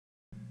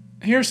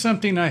Here's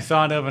something I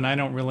thought of, and I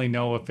don't really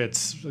know if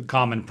it's a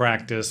common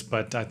practice,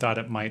 but I thought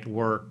it might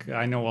work.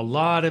 I know a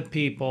lot of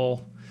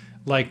people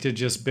like to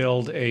just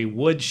build a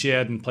wood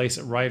shed and place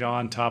it right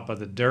on top of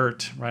the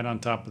dirt, right on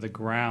top of the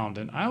ground.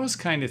 And I was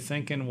kind of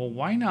thinking, well,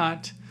 why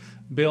not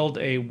build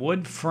a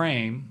wood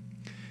frame,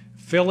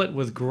 fill it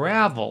with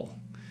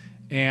gravel,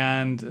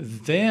 and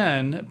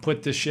then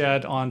put the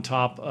shed on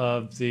top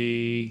of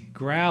the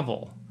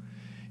gravel?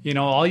 You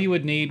know, all you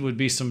would need would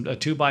be a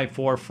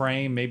 2x4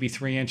 frame, maybe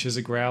 3 inches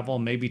of gravel,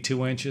 maybe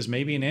 2 inches,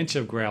 maybe an inch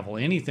of gravel.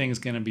 Anything's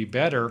going to be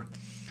better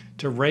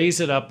to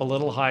raise it up a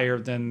little higher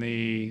than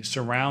the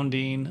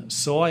surrounding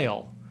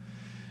soil.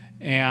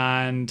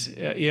 And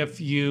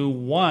if you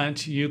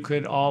want, you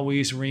could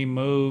always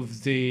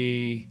remove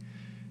the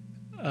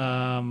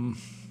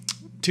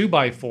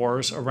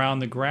 2x4s around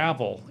the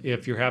gravel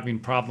if you're having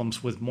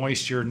problems with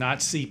moisture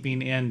not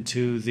seeping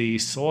into the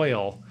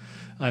soil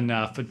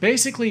enough. But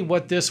basically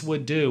what this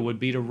would do would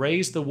be to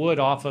raise the wood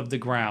off of the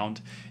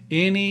ground.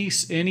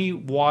 Any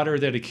water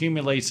that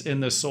accumulates in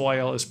the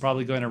soil is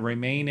probably going to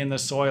remain in the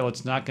soil.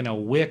 It's not going to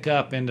wick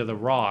up into the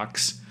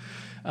rocks.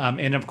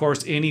 And of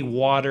course, any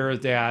water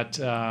that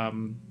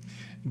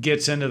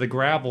gets into the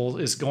gravel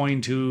is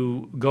going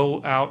to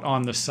go out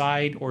on the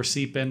side or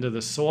seep into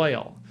the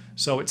soil.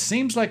 So it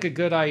seems like a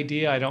good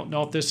idea. I don't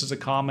know if this is a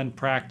common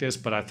practice,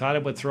 but I thought I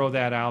would throw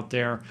that out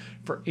there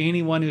for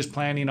anyone who's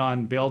planning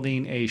on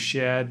building a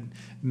shed.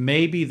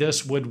 Maybe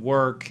this would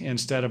work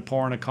instead of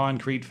pouring a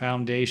concrete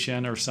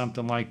foundation or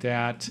something like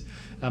that.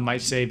 It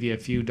might save you a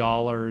few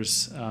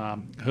dollars.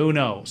 Who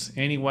knows?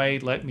 Anyway,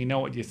 let me know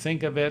what you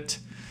think of it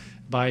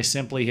by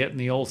simply hitting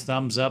the old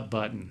thumbs up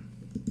button.